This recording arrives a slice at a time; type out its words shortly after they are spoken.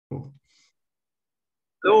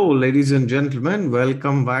Hello, ladies and gentlemen.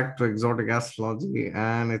 Welcome back to Exotic Astrology.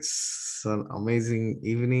 And it's an amazing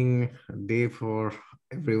evening day for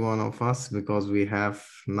every one of us because we have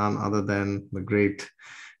none other than the great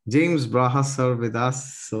James Braha, sir, with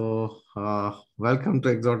us. Welcome to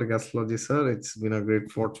Exotic Astrology, sir. It's been a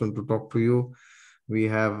great fortune to talk to you. We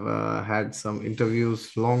have had some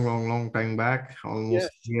interviews long time back, Yes.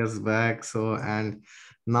 almost years back. And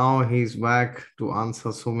now he's back to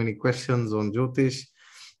answer so many questions on Jyotish,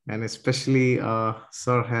 and especially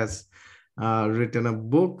sir has written a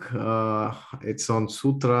book. It's on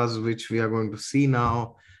sutras, which we are going to see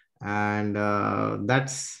now, and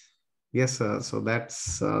that's yes, sir. So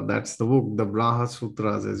that's the book, the Braha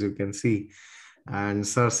Sutras, as you can see. And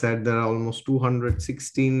sir said there are almost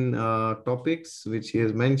 216 topics which he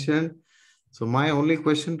has mentioned. So my only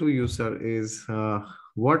question to you, sir, is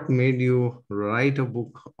what made you write a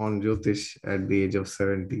book on Jyotish at the age of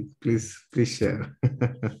 70? Please share.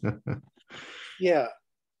 Yeah.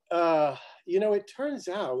 It turns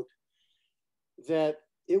out that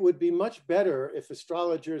it would be much better if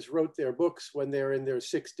astrologers wrote their books when they're in their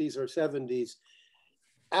 60s or 70s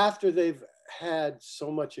after they've had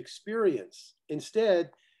so much experience.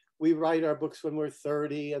 Instead, we write our books when we're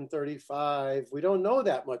 30 and 35. We don't know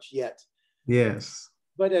that much yet. Yes.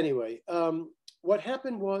 But anyway, what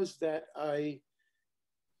happened was that I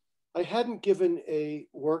hadn't given a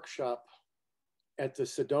workshop at the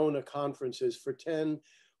Sedona conferences for 10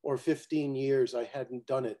 or 15 years. I hadn't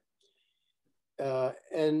done it.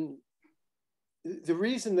 And the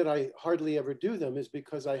reason that I hardly ever do them is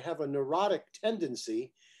because I have a neurotic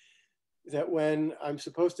tendency that when I'm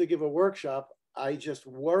supposed to give a workshop, I just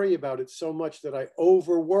worry about it so much that I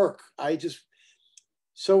overwork.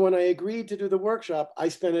 So when I agreed to do the workshop, I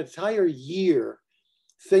spent an entire year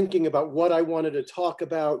thinking about what I wanted to talk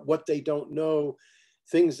about, what they don't know,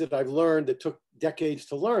 things that I've learned that took decades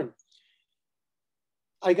to learn.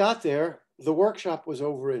 I got there, the workshop was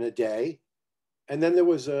over in a day, and then there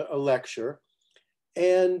was a lecture.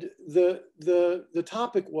 And the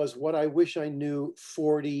topic was what I wish I knew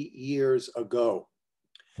 40 years ago.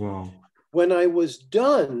 Wow. When I was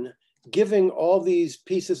done giving all these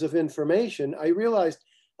pieces of information, I realized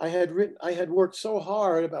I had worked so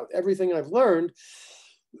hard about everything I've learned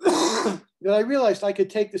that I realized I could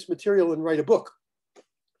take this material and write a book.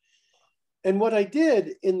 And what I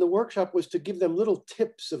did in the workshop was to give them little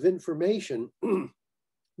tips of information,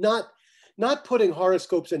 not putting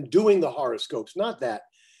horoscopes and doing the horoscopes, not that,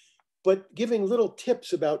 but giving little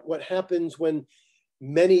tips about what happens when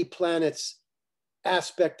many planets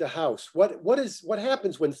aspect a house. What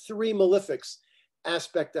happens when three malefics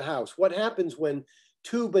aspect a house? What happens when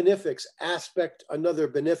two benefics aspect another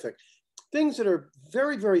benefic? Things that are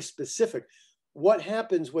very, very specific. What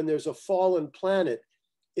happens when there's a fallen planet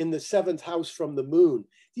in the seventh house from the moon?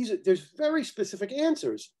 There's very specific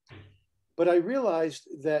answers. But I realized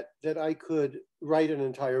that I could write an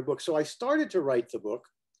entire book. So I started to write the book,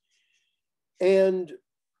 and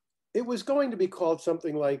it was going to be called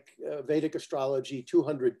something like Vedic Astrology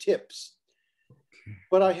 200 Tips.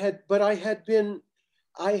 But I had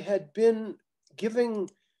been giving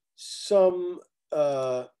some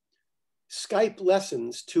Skype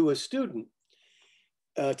lessons to a student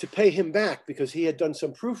to pay him back because he had done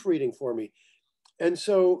some proofreading for me. And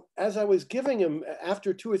so as I was giving him,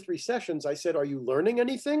 after 2 or 3 sessions, I said, "Are you learning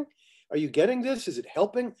anything? Are you getting this? Is it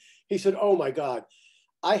helping?" He said, "Oh my God,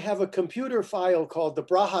 I have a computer file called the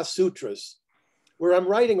Braha Sutras where I'm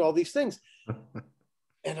writing all these things."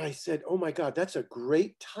 And I said, "Oh my God, that's a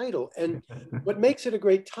great title." And what makes it a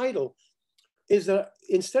great title is that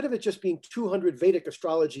instead of it just being 200 Vedic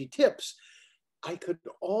astrology tips, I could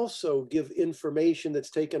also give information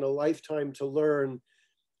that's taken a lifetime to learn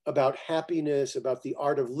about happiness, about the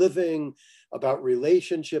art of living, about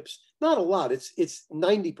relationships. Not a lot. It's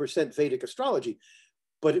 90% Vedic astrology,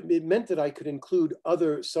 but it meant that I could include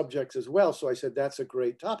other subjects as well. So I said, that's a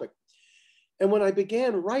great topic. And when I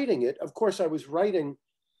began writing it, of course, I was writing,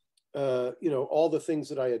 all the things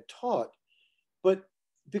that I had taught, but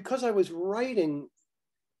because I was writing,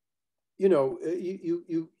 you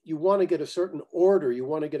want to get a certain order, you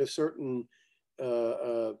want to get a certain,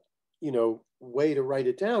 way to write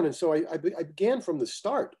it down. And so I began from the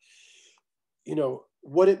start,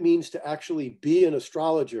 what it means to actually be an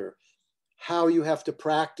astrologer, how you have to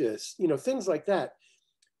practice, things like that.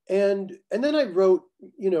 And then I wrote,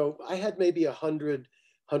 I had maybe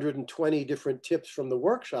 120 different tips from the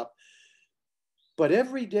workshop. But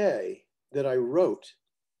every day that I wrote,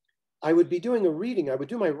 I would be doing a reading. I would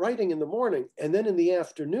do my writing in the morning, and then in the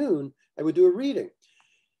afternoon, I would do a reading.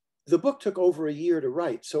 The book took over a year to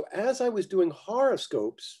write. So as I was doing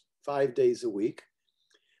horoscopes 5 days a week,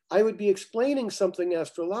 I would be explaining something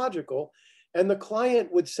astrological, and the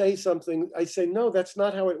client would say something. I'd say, no, that's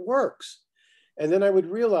not how it works. And then I would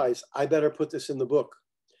realize I better put this in the book.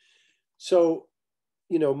 So,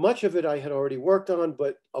 you know, much of it I had already worked on,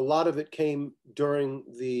 but a lot of it came during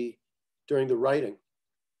the writing.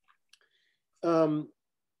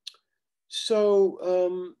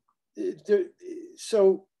 So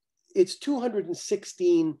it's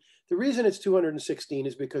 216. The reason it's 216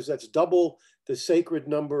 is because that's double the sacred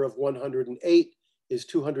number of 108 is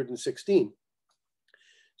 216.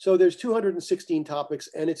 So there's 216 topics,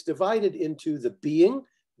 and it's divided into the being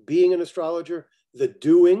an astrologer, the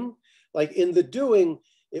doing. Like in the doing,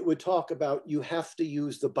 it would talk about you have to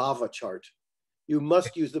use the Bhava chart. You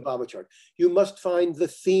must use the Bhava chart. You must find the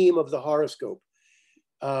theme of the horoscope.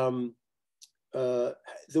 The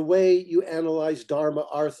way you analyze Dharma,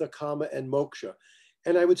 Artha, Kama, and Moksha.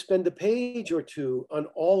 And I would spend a page or two on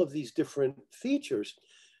all of these different features.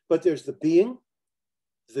 But there's the being,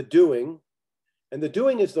 the doing, and the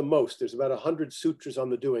doing is the most. There's about 100 sutras on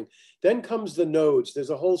the doing. Then comes the nodes. There's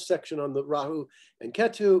a whole section on the Rahu and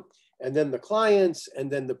Ketu, and then the clients, and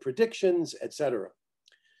then the predictions, etc.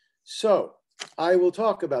 So I will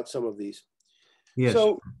talk about some of these. Yes.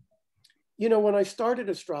 So, you know, when I started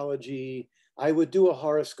astrology, I would do a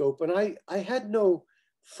horoscope, and I had no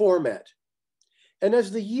format. And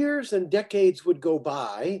as the years and decades would go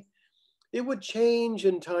by, it would change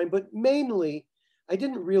in time, but mainly I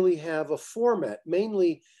didn't really have a format.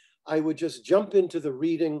 Mainly I would just jump into the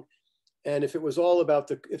reading, and if it was all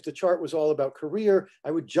about if the chart was all about career,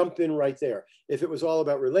 I would jump in right there. If it was all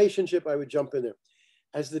about relationship, I would jump in there.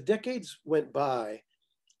 As the decades went by,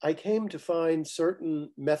 I came to find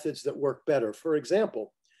certain methods that work better. For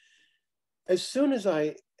example, as soon as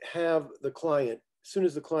I have the client, as soon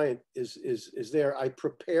as the client is there, I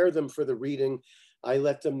prepare them for the reading. I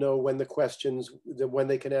let them know when when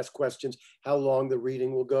they can ask questions, how long the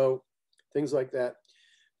reading will go, things like that.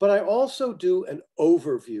 But I also do an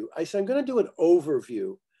overview. I say, I'm going to do an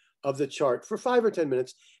overview of the chart for 5 or 10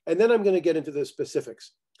 minutes, and then I'm going to get into the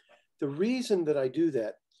specifics. The reason that I do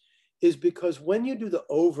that is because when you do the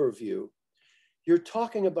overview, you're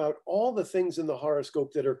talking about all the things in the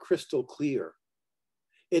horoscope that are crystal clear.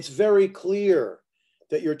 It's very clear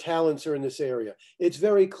that your talents are in this area. It's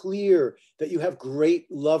very clear that you have great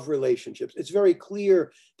love relationships. It's very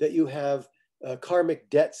clear that you have karmic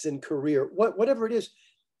debts in career, whatever it is.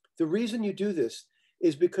 The reason you do this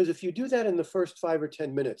is because if you do that in the first 5 or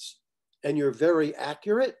 10 minutes and you're very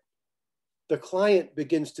accurate, the client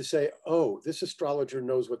begins to say, oh, this astrologer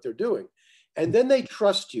knows what they're doing. And then they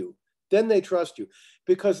trust you.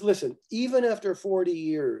 Because listen, even after 40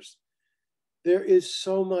 years, there is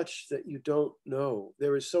so much that you don't know.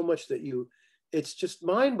 There is so much that it's just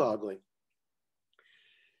mind-boggling.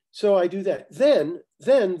 So I do that. Then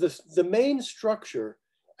the main structure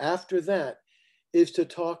after that is to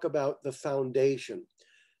talk about the foundation.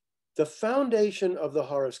 The foundation of the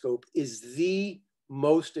horoscope is the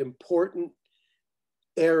most important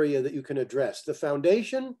area that you can address. The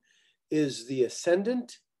foundation is the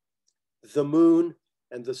ascendant, the moon,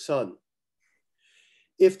 and the sun.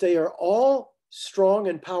 If they are all strong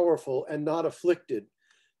and powerful and not afflicted,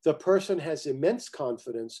 the person has immense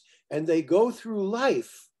confidence and they go through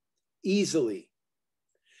life easily.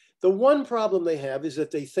 The one problem they have is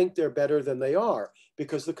that they think they're better than they are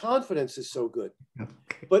because the confidence is so good.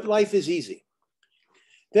 Okay. But life is easy.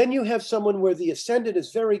 Then you have someone where the ascendant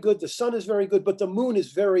is very good, the sun is very good, but the moon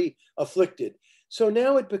is very afflicted. So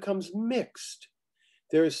now it becomes mixed.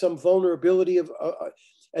 There is some vulnerability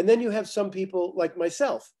and then you have some people like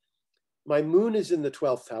myself. My moon is in the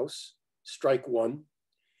 12th house, strike 1.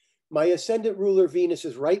 My ascendant ruler Venus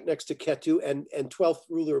is right next to Ketu and 12th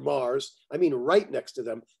ruler Mars. I mean, right next to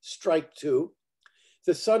them, strike 2.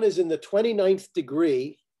 The sun is in the 29th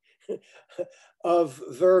degree of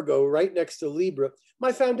Virgo, right next to Libra.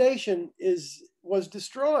 My foundation was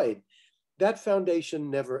destroyed. That foundation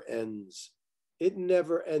never ends. It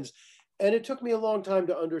never ends. And it took me a long time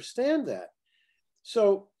to understand that.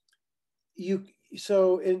 So in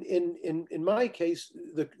my case,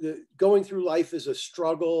 the going through life is a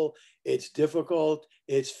struggle. It's difficult.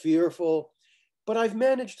 It's fearful. But I've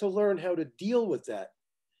managed to learn how to deal with that,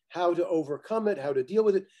 how to overcome it, how to deal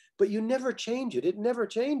with it. But you never change it. It never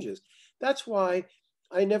changes. That's why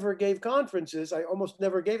I never gave conferences. I almost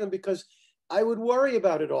never gave them because I would worry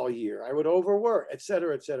about it all year. I would overwork, et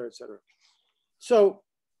cetera, et cetera, et cetera. So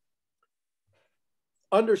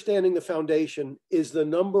understanding the foundation is the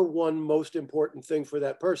number one most important thing for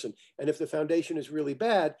that person. And if the foundation is really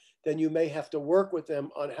bad, then you may have to work with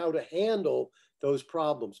them on how to handle those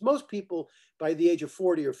problems. Most people by the age of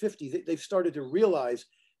 40 or 50, they've started to realize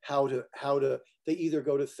they either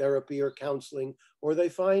go to therapy or counseling, or they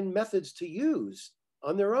find methods to use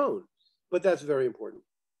on their own. But that's very important.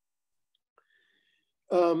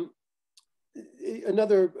 Another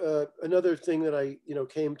thing that I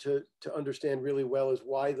came to understand really well is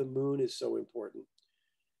why the moon is so important.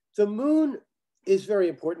 The moon is very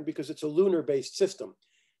important because it's a lunar-based system.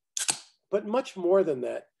 But much more than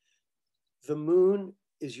that, the moon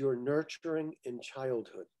is your nurturing in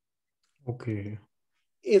childhood. Okay.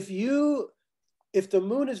 If the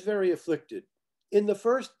moon is very afflicted, in the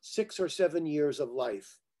first 6 or 7 years of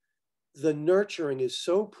life, the nurturing is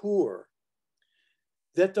so poor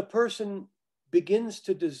that the person begins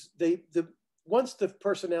to, once the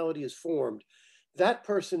personality is formed, that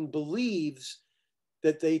person believes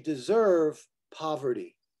that they deserve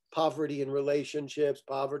poverty in relationships,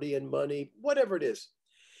 poverty in money, whatever it is.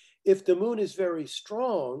 If the moon is very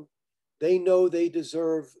strong, they know they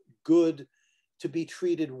deserve good, to be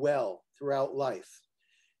treated well throughout life.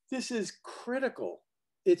 This is critical.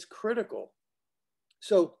 It's critical.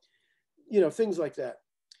 So, things like that.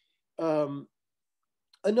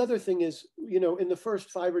 Another thing is, in the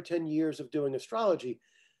first 5 or 10 years of doing astrology,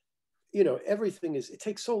 it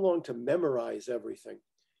takes so long to memorize everything.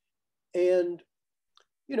 And,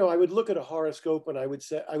 I would look at a horoscope and I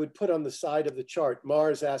would put on the side of the chart,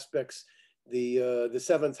 Mars aspects the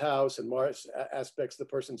seventh house, and Mars aspects the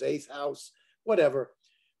person's eighth house, whatever.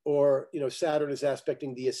 Or, Saturn is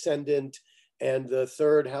aspecting the ascendant and the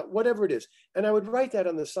third house, whatever it is. And I would write that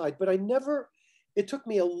on the side, but it took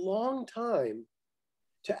me a long time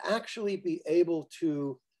to actually be able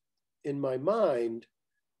to, in my mind,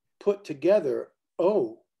 put together,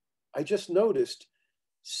 I just noticed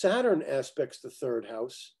Saturn aspects the third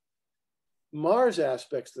house, Mars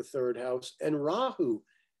aspects the third house, and Rahu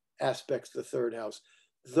aspects the third house.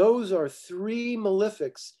 Those are 3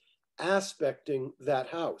 malefics aspecting that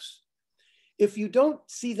house. If you don't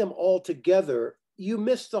see them all together, you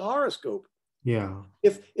miss the horoscope. Yeah.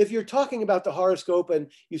 If you're talking about the horoscope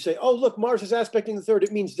and you say, oh, look, Mars is aspecting the third,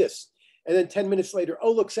 it means this. And then 10 minutes later,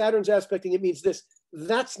 oh, look, Saturn's aspecting, it means this.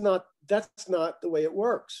 That's not the way it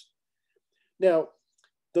works. Now,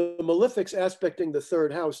 the malefics aspecting the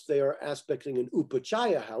third house, they are aspecting an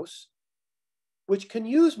upachaya house, which can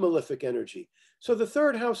use malefic energy. So the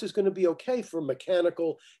third house is going to be okay for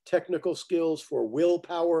mechanical, technical skills, for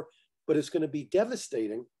willpower, but it's going to be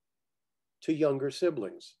devastating to younger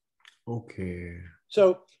siblings. Okay.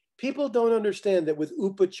 So people don't understand that with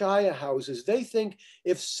upachaya houses, they think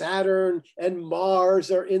if Saturn and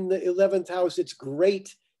Mars are in the 11th house, it's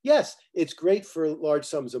great. Yes, it's great for large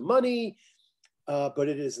sums of money, but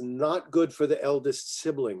it is not good for the eldest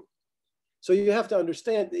sibling. So you have to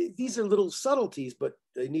understand, these are little subtleties, but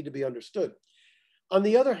they need to be understood. On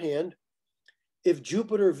the other hand, if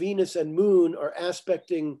Jupiter, Venus, and Moon are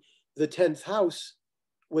aspecting the 10th house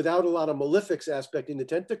without a lot of malefics aspecting the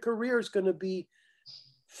 10th, the career is going to be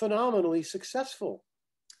phenomenally successful.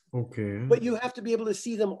 Okay. But you have to be able to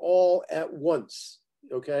see them all at once,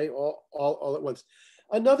 okay? All at once.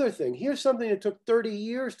 Another thing, here's something that took 30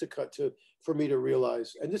 years for me to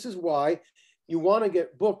realize, and this is why you want to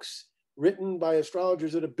get books written by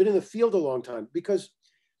astrologers that have been in the field a long time, because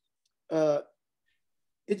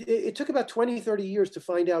it took about 20, 30 years to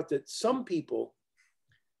find out that some people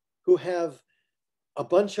who have a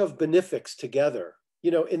bunch of benefics together,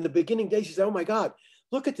 in the beginning days, you say, oh my God,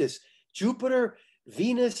 look at this. Jupiter,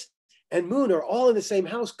 Venus, and Moon are all in the same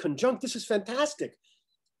house, conjunct. This is fantastic.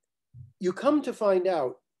 You come to find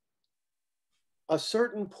out a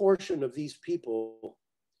certain portion of these people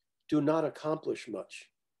do not accomplish much.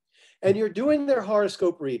 And you're doing their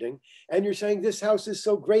horoscope reading, and you're saying, this house is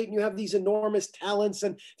so great, and you have these enormous talents,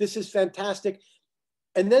 and this is fantastic.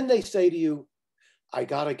 And then they say to you, I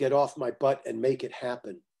got to get off my butt and make it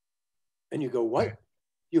happen. And you go, what?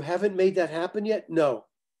 You haven't made that happen yet? No.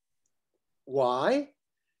 Why?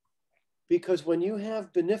 Because when you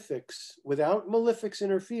have benefics without malefics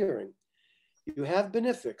interfering, you have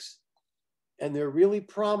benefics, and they're really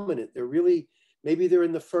prominent. Maybe they're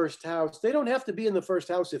in the first house. They don't have to be in the first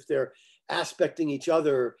house if they're aspecting each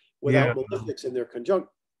other without malefics and they're conjunct.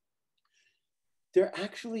 They're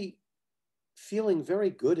actually feeling very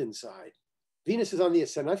good inside. Venus is on the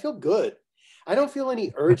ascendant. I feel good. I don't feel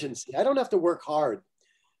any urgency. I don't have to work hard.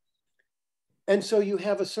 And so you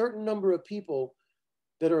have a certain number of people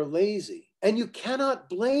that are lazy, and you cannot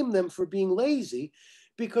blame them for being lazy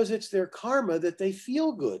because it's their karma that they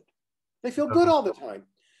feel good. They feel good all the time.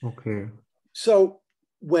 Okay. So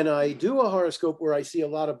when I do a horoscope where I see a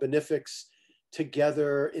lot of benefics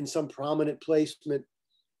together in some prominent placement,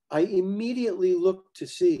 I immediately look to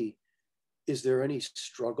see, is there any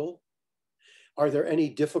struggle? Are there any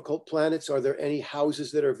difficult planets? Are there any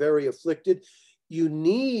houses that are very afflicted? You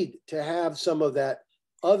need to have some of that.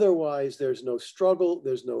 Otherwise, there's no struggle,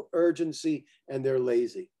 there's no urgency, and they're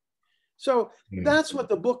lazy. So that's what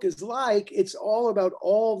the book is like. It's all about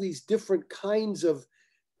all these different kinds of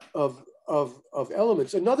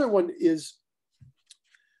elements. Another one is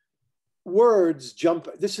words jump.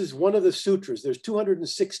 This is one of the sutras. There's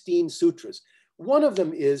 216 sutras. One of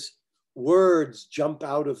them is words jump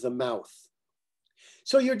out of the mouth.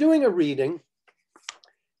 So you're doing a reading,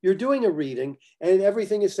 and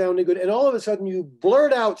everything is sounding good. And all of a sudden you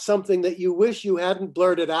blurt out something that you wish you hadn't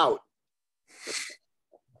blurted out.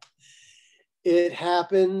 It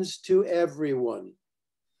happens to everyone.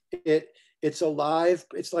 It's alive.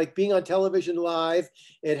 It's like being on television live.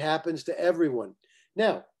 It happens to everyone.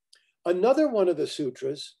 Now, another one of the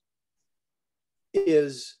sutras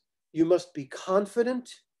is you must be confident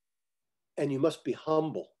and you must be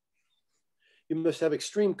humble. You must have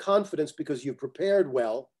extreme confidence because you've prepared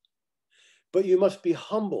well, but you must be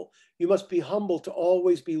humble. You must be humble to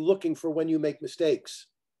always be looking for when you make mistakes.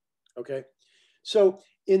 Okay? So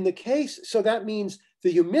in the case, so that means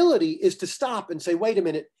the humility is to stop and say, wait a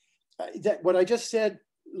minute, that what I just said,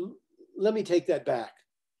 let me take that back.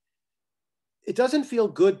 It doesn't feel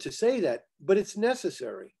good to say that, but it's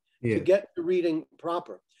necessary to get the reading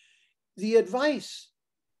proper. The advice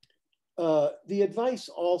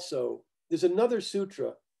also, there's another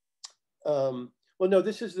sutra. Well, no,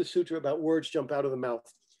 this is the sutra about words jump out of the mouth.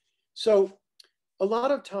 So a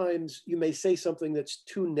lot of times you may say something that's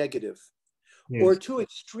too negative or too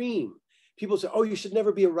extreme. People say, oh, you should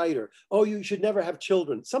never be a writer. Oh, you should never have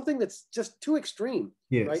children. Something that's just too extreme,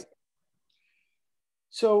 right?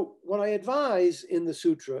 So what I advise in the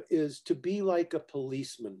sutra is to be like a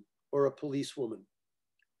policeman or a policewoman.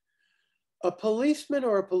 A policeman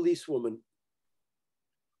or a policewoman,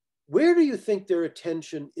 where do you think their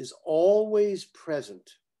attention is always present?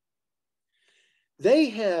 They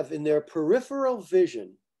have in their peripheral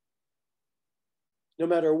vision, no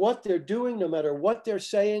matter what they're doing, no matter what they're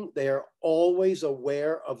saying, they are always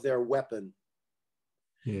aware of their weapon.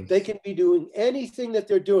 They can be doing anything that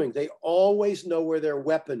they're doing. They always know where their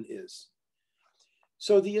weapon is.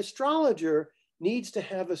 So the astrologer needs to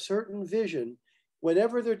have a certain vision.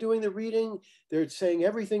 Whenever they're doing the reading, they're saying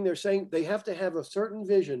everything they're saying, they have to have a certain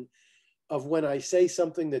vision of when I say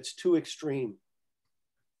something that's too extreme.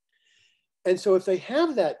 And so if they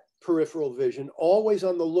have that peripheral vision, always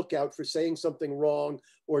on the lookout for saying something wrong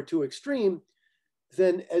or too extreme,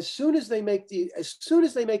 then as soon as they make the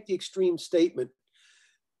extreme statement,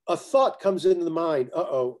 a thought comes into the mind.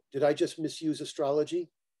 Uh-oh, did I just misuse astrology?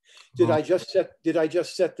 Did I just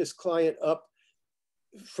set this client up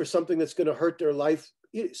for something that's going to hurt their life?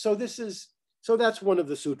 So that's one of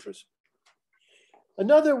the sutras.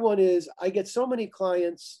 Another one is I get so many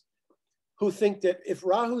clients who think that if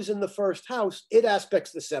Rahu's in the first house, it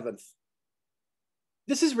aspects the seventh.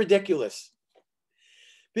 This is ridiculous.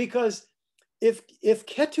 Because if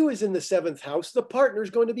Ketu is in the seventh house, the partner is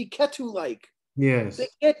going to be Ketu-like. Yes. They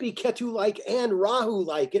can't be Ketu-like and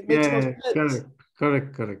Rahu-like. It makes no sense.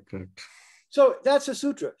 Correct. So that's a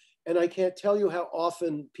sutra. And I can't tell you how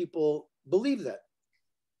often people believe that.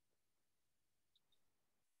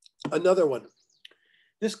 Another one.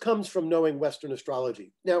 This comes from knowing Western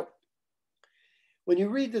astrology. Now, when you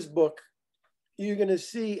read this book, you're going to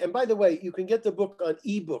see, and by the way, you can get the book on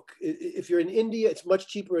ebook. If you're in India, it's much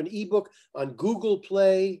cheaper in ebook on Google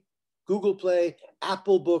Play,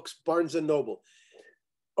 Apple Books, Barnes and Noble.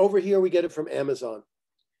 Over here, we get it from Amazon.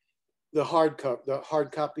 The hard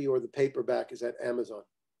copy or the paperback is at Amazon.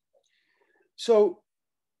 So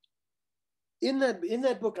in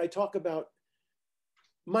that book, I talk about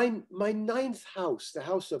my ninth house, the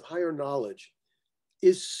house of higher knowledge,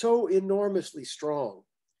 is so enormously strong.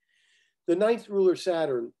 The ninth ruler,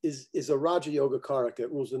 Saturn, is a Raja Yoga Karaka.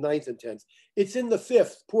 It rules the ninth and 10th. It's in the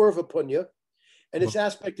fifth, Purva Punya, and it's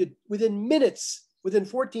aspected within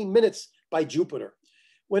 14 minutes by Jupiter.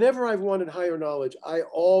 Whenever I've wanted higher knowledge, I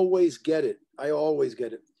always get it.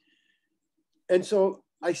 And so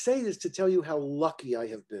I say this to tell you how lucky I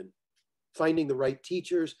have been finding the right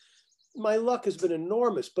teachers. My luck has been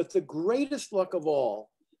enormous, but the greatest luck of all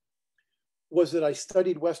was that I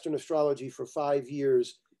studied Western astrology for 5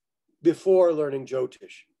 years before learning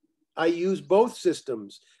Jyotish. I use both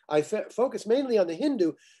systems. I focus mainly on the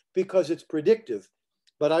Hindu because it's predictive,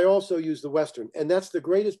 but I also use the Western. And that's the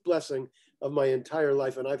greatest blessing of my entire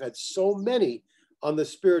life. And I've had so many on the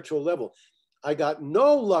spiritual level. I got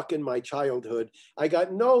no luck in my childhood. I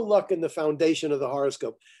got no luck in the foundation of the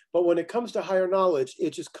horoscope. But when it comes to higher knowledge, it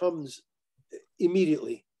just comes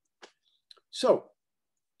immediately. So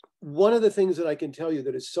one of the things that I can tell you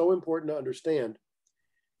that is so important to understand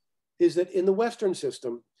is that in the Western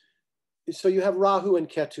system, so you have Rahu and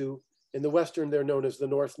Ketu. In the Western, they're known as the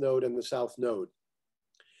North Node and the South Node.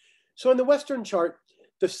 So in the Western chart,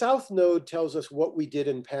 the South Node tells us what we did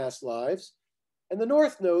in past lives, and the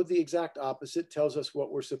North Node, the exact opposite, tells us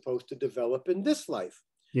what we're supposed to develop in this life.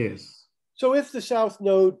 Yes. So if the South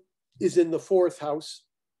Node is in the 4th house,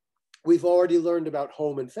 we've already learned about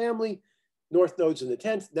home and family. North Node's in the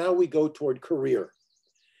 10th. Now we go toward career.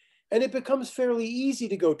 And it becomes fairly easy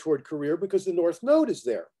to go toward career because the North Node is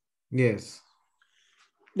there. Yes.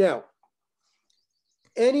 Now,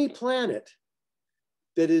 any planet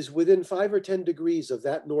that is within 5 or 10 degrees of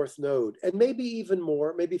that North Node, and maybe even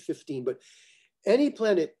more, maybe 15, but any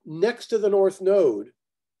planet next to the North Node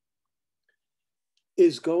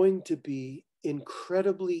is going to be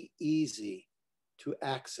incredibly easy to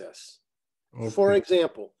access. Okay. For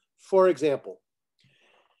example,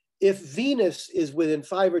 if Venus is within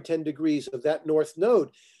 5 or 10 degrees of that North Node,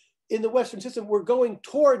 in the Western system, we're going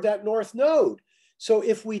toward that North Node. So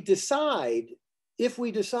if we decide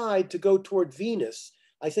to go toward Venus,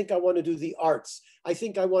 I think I want to do the arts. I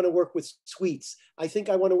think I want to work with sweets. I think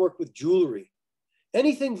I want to work with jewelry.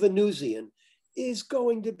 Anything Venusian is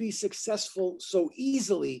going to be successful so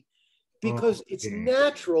easily because it's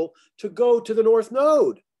natural to go to the North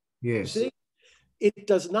Node. Yes. You see? It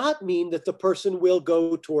does not mean that the person will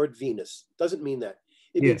go toward Venus. Doesn't mean that.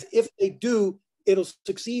 It means if they do, it'll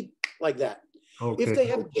succeed like that. Okay. If they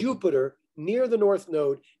have Jupiter near the North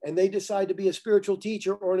Node and they decide to be a spiritual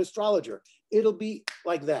teacher or an astrologer, it'll be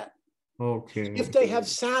like that. Okay. If they have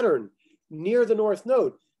Saturn near the North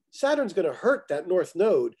Node, Saturn's going to hurt that North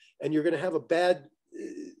Node and you're going to have a bad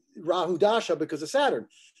Rahu Dasha because of Saturn.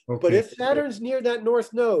 Okay. But if Saturn's near that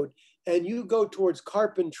North Node and you go towards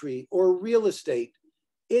carpentry or real estate,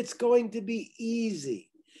 it's going to be easy.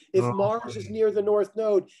 If Mars is near the North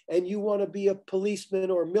Node and you want to be a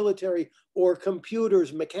policeman or military or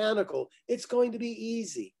computers, mechanical, it's going to be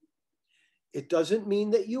easy. It doesn't mean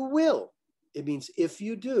that you will. It means if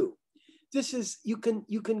you do. This is, you can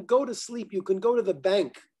go to sleep, you can go to the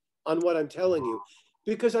bank on what I'm telling you,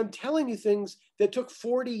 because I'm telling you things that took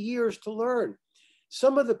 40 years to learn.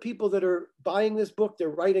 Some of the people that are buying this book, they're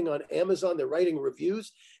writing on Amazon, they're writing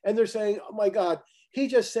reviews, and they're saying, oh my God, he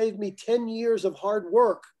just saved me 10 years of hard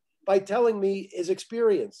work by telling me his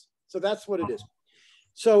experience. So that's what it is.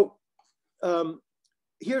 So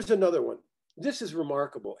here's another one. This is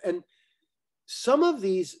remarkable. And some of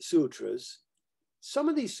these sutras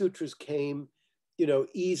came,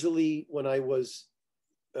 easily when I was,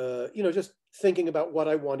 just thinking about what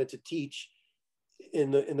I wanted to teach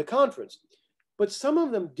in the conference. But some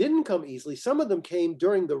of them didn't come easily. Some of them came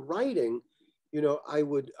during the writing. I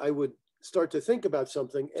would start to think about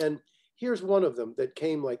something, and here's one of them that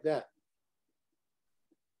came like that.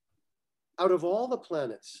 Out of all the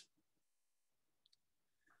planets,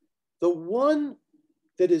 the one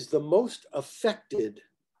that is the most affected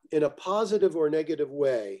in a positive or negative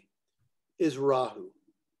way is Rahu.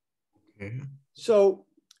 Okay. So,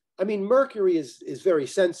 I mean, Mercury is very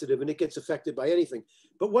sensitive and it gets affected by anything.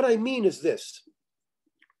 But what I mean is this.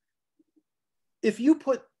 If you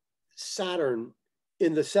put Saturn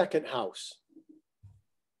in the 2nd house,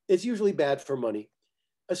 it's usually bad for money.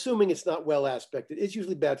 Assuming it's not well aspected, it's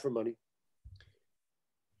usually bad for money.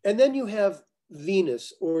 And then you have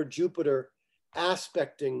Venus or Jupiter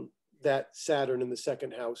aspecting that Saturn in the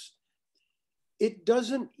 2nd house. It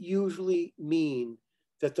doesn't usually mean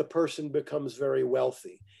that the person becomes very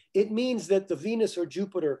wealthy. It means that the Venus or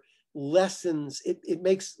Jupiter lessens, it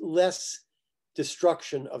makes less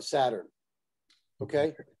destruction of Saturn.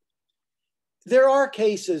 Okay? There are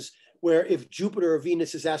cases where if Jupiter or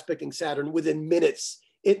Venus is aspecting Saturn within minutes,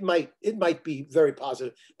 it might be very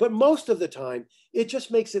positive. But most of the time, it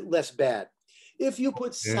just makes it less bad. If you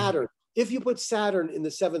put Saturn in the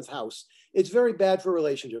 7th house, it's very bad for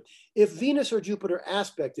relationship. If Venus or Jupiter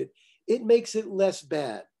aspect it, it makes it less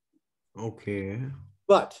bad. Okay.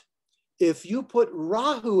 But if you put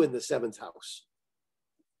Rahu in the 7th house,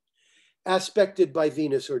 aspected by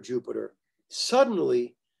Venus or Jupiter,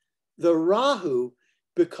 suddenly the Rahu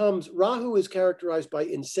is characterized by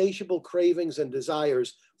insatiable cravings and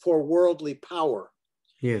desires for worldly power.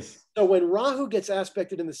 Yes. So when Rahu gets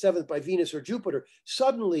aspected in the 7th by Venus or Jupiter,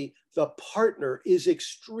 suddenly the partner is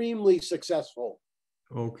extremely successful.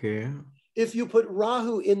 Okay. If you put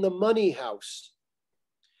Rahu in the money house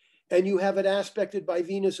and you have it aspected by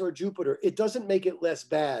Venus or Jupiter, it doesn't make it less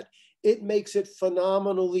bad. It makes it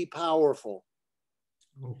phenomenally powerful.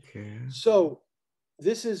 Okay. So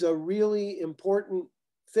this is a really important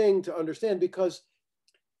thing to understand, because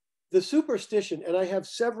The superstition, and I have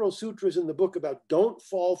several sutras in the book about don't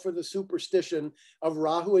fall for the superstition of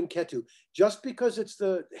Rahu and Ketu. Just because it's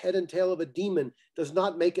the head and tail of a demon does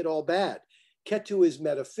not make it all bad. Ketu is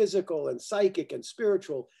metaphysical and psychic and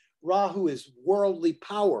spiritual. Rahu is worldly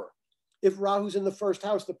power. If Rahu's in the first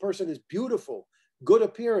house, the person is beautiful, good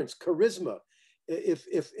appearance, charisma.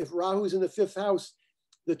 If Rahu's in the fifth house,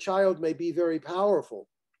 the child may be very powerful.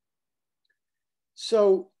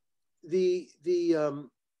 So these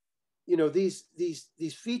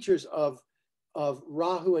features of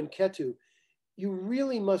Rahu and Ketu, you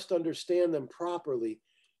really must understand them properly.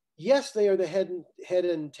 Yes, they are the head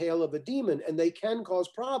and tail of a demon, and they can cause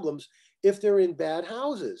problems if they're in bad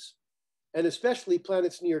houses. And especially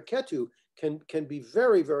planets near Ketu can be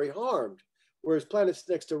very, very harmed, whereas planets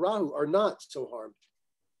next to Rahu are not so harmed.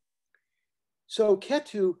 So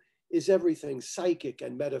Ketu is everything psychic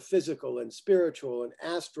and metaphysical and spiritual and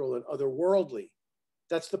astral and otherworldly.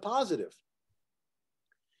 That's the positive.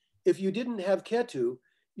 If you didn't have Ketu,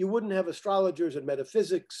 you wouldn't have astrologers and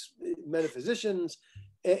metaphysicians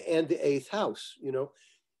and the eighth house,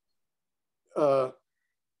 and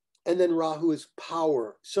then Rahu is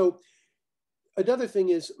power. So another thing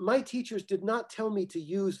is, my teachers did not tell me to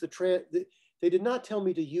use they did not tell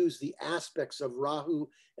me to use the aspects of Rahu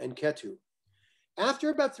and Ketu. After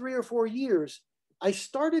about 3 or 4 years, I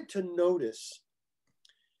started to notice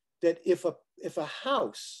that if a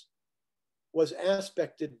house was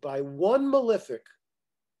aspected by one malefic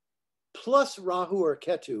plus Rahu or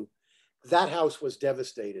Ketu, that house was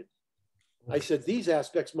devastated. I said, these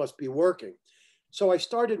aspects must be working. So I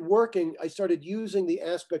started using the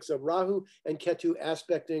aspects of Rahu and Ketu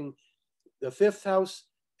aspecting the fifth house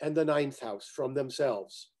and the ninth house from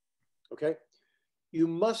themselves, okay? You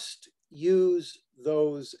must use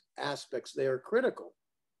those aspects. They are critical.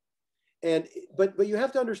 But you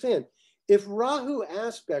have to understand, if Rahu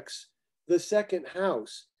aspects the second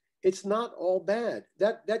house, it's not all bad.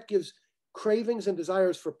 That gives cravings and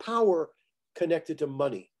desires for power connected to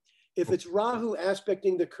money. If it's Rahu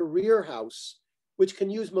aspecting the career house, which can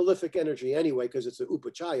use malefic energy anyway, because it's an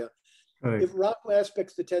upachaya, right. If Rahu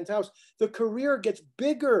aspects the 10th house, the career gets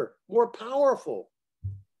bigger, more powerful.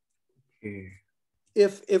 Okay.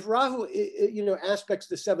 If Rahu, aspects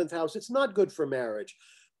the 7th house, it's not good for marriage,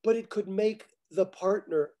 but it could make the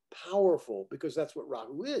partner powerful because that's what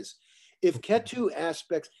Rahu is. If Ketu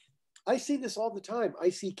aspects, I see this all the time. I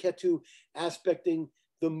see Ketu aspecting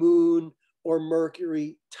the moon or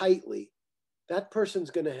Mercury tightly. That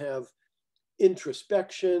person's going to have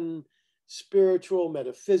introspection, spiritual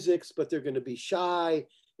metaphysics, but they're going to be shy.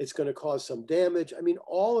 It's going to cause some damage. I mean,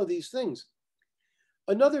 all of these things.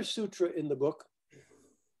 Another sutra in the book,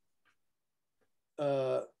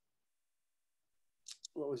 what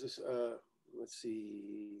was this? Let's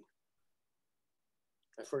see.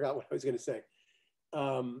 I forgot what I was going to say.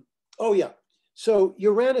 Oh, yeah. So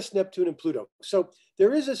Uranus, Neptune, and Pluto. So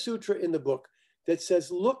there is a sutra in the book that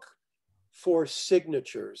says, look for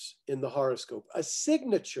signatures in the horoscope. A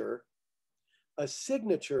signature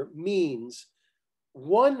means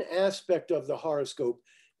one aspect of the horoscope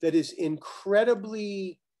that is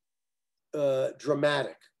incredibly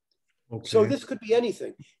dramatic. Okay. So this could be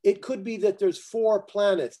anything. It could be that there's 4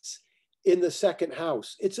 planets in the second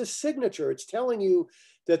house. It's a signature. It's telling you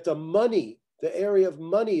that the area of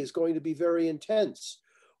money is going to be very intense.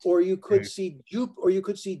 Or you could see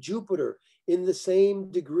Jupiter in the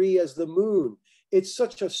same degree as the moon. It's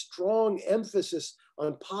such a strong emphasis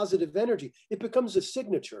on positive energy. It becomes a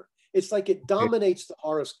signature. It's like it dominates the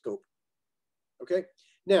horoscope. Okay.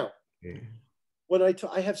 Now, when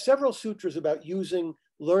I have several sutras about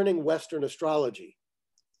learning Western astrology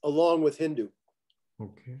along with Hindu.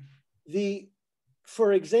 Okay.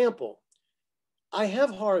 For example, I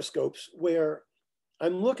have horoscopes where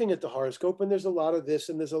I'm looking at the horoscope and there's a lot of this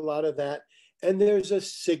and there's a lot of that, and there's a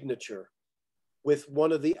signature with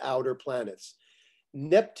one of the outer planets.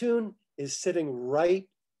 Neptune is sitting right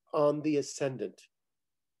on the ascendant.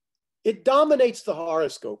 It dominates the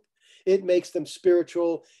horoscope. It makes them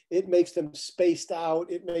spiritual. It makes them spaced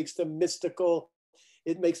out. It makes them mystical.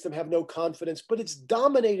 It makes them have no confidence, but it's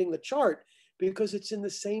dominating the chart because it's in the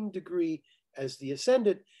same degree as the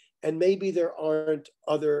ascendant, and maybe there aren't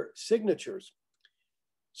other signatures.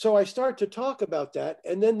 So I start to talk about that,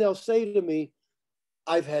 and then they'll say to me,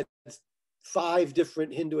 I've had 5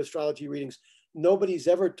 different Hindu astrology readings. Nobody's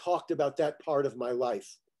ever talked about that part of my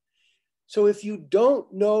life. So if you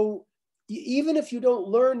don't know, even if you don't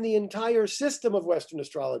learn the entire system of Western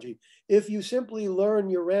astrology, if you simply learn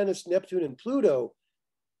Uranus, Neptune, and Pluto,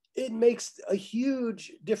 it makes a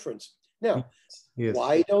huge difference. Now, yes.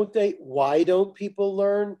 Why don't people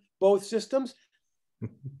learn both systems?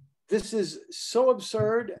 This is so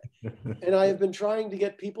absurd. And I have been trying to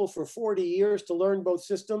get people for 40 years to learn both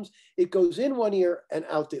systems. It goes in one ear and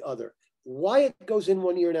out the other. Why it goes in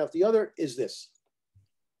one ear and out the other is this.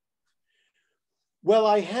 Well,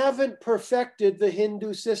 I haven't perfected the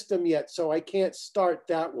Hindu system yet, so I can't start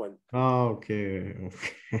that one. Okay.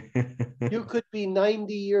 You could be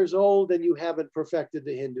 90 years old and you haven't perfected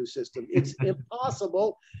the Hindu system. It's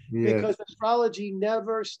impossible because astrology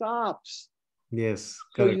never stops. Yes.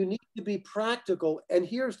 So Correct. you need to be practical. And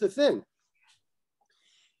here's the thing.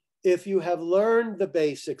 If you have learned the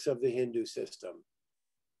basics of the Hindu system,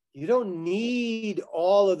 you don't need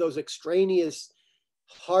all of those extraneous,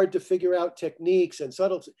 hard to figure out techniques and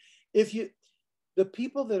subtleties. The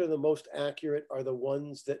people that are the most accurate are the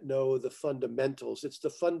ones that know the fundamentals. It's the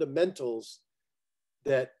fundamentals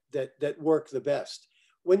that work the best.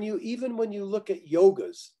 When you look at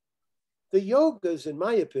yogas, the yogas, in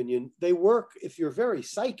my opinion, they work if you're very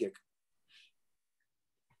psychic.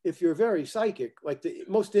 If you're very psychic, like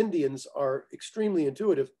most Indians are extremely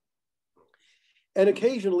intuitive. And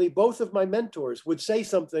occasionally, both of my mentors would say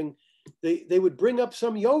something. They would bring up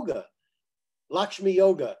some yoga, Lakshmi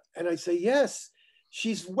yoga. And I'd say, yes,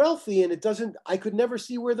 she's wealthy and I could never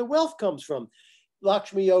see where the wealth comes from.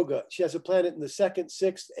 Lakshmi yoga, she has a planet in the 2nd,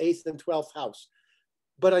 6th, 8th, and 12th house.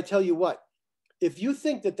 But I tell you what, if you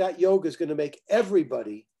think that yoga is going to make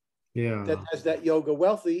everybody that has that yoga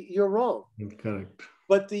wealthy, you're wrong. Correct.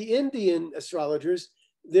 But the Indian astrologers,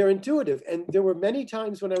 they're intuitive. And there were many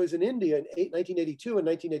times when I was in India in 1982 and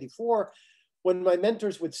 1984, when my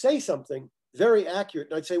mentors would say something very accurate,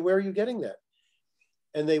 and I'd say, where are you getting that?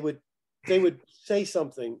 And they would say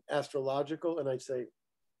something astrological, and I'd say,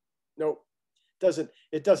 no,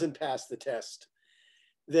 it doesn't pass the test.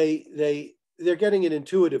 They're getting it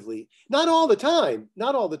intuitively. Not all the time.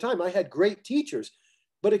 I had great teachers,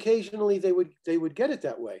 but occasionally they would get it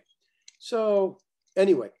that way. So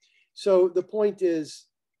anyway, so the point is,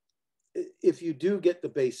 if you do get the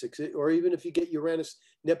basics, or even if you get Uranus,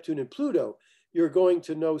 Neptune, and Pluto, you're going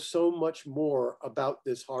to know so much more about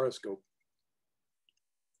this horoscope.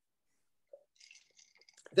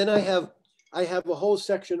 Then I have a whole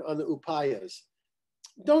section on the upayas.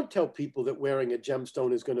 Don't tell people that wearing a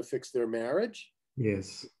gemstone is going to fix their marriage.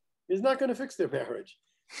 Yes. It's not going to fix their marriage.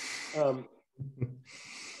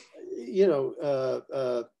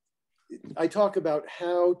 I talk about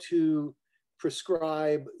how to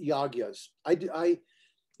prescribe yagyas. I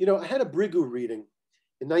had a Brigu reading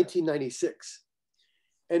in 1996.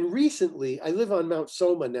 And recently, I live on Mount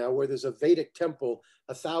Soma now, where there's a Vedic temple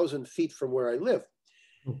 1,000 feet from where I live.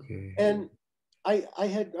 Okay. And I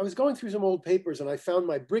was going through some old papers and I found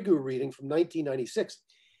my Brigu reading from 1996.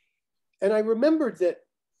 And I remembered that,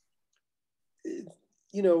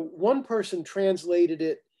 one person translated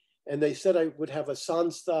it and they said I would have a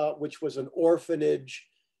sanstha, which was an orphanage.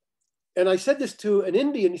 And I said this to an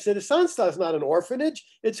Indian. He said, a sanstha is not an orphanage.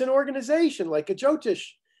 It's an organization, like a Jyotish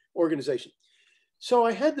organization. So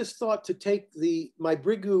I had this thought to take my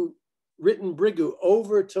written Brigu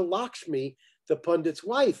over to Lakshmi, the Pundit's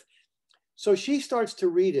wife. So she starts to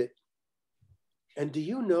read it. And do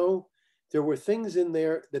you know, there were things in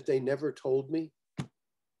there that they never told me.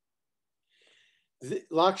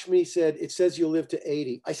 Lakshmi said, it says you'll live to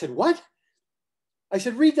 80. I said, what? I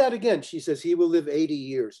said, read that again. She says, he will live 80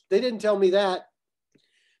 years. They didn't tell me that.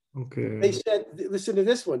 Okay. They said, listen to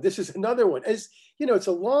this one. This is another one. As it's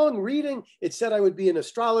a long reading. It said I would be an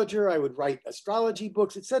astrologer. I would write astrology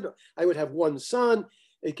books. It said I would have one son.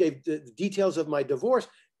 It gave the details of my divorce,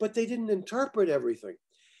 but they didn't interpret everything.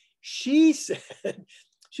 She said,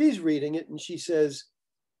 she's reading it and she says,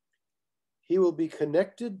 he will be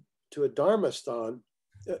connected to a dharmastan.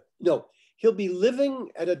 No, he'll be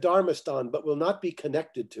living at a dharmastan, but will not be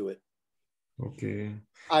connected to it. Okay.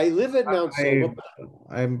 I live at Mount Soma.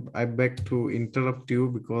 I beg to interrupt you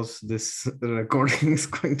because this recording is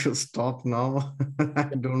going to stop now. I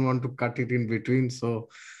don't want to cut it in between. So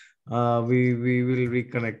we will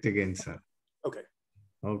reconnect again, sir. Okay.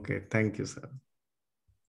 Okay. Thank you, sir.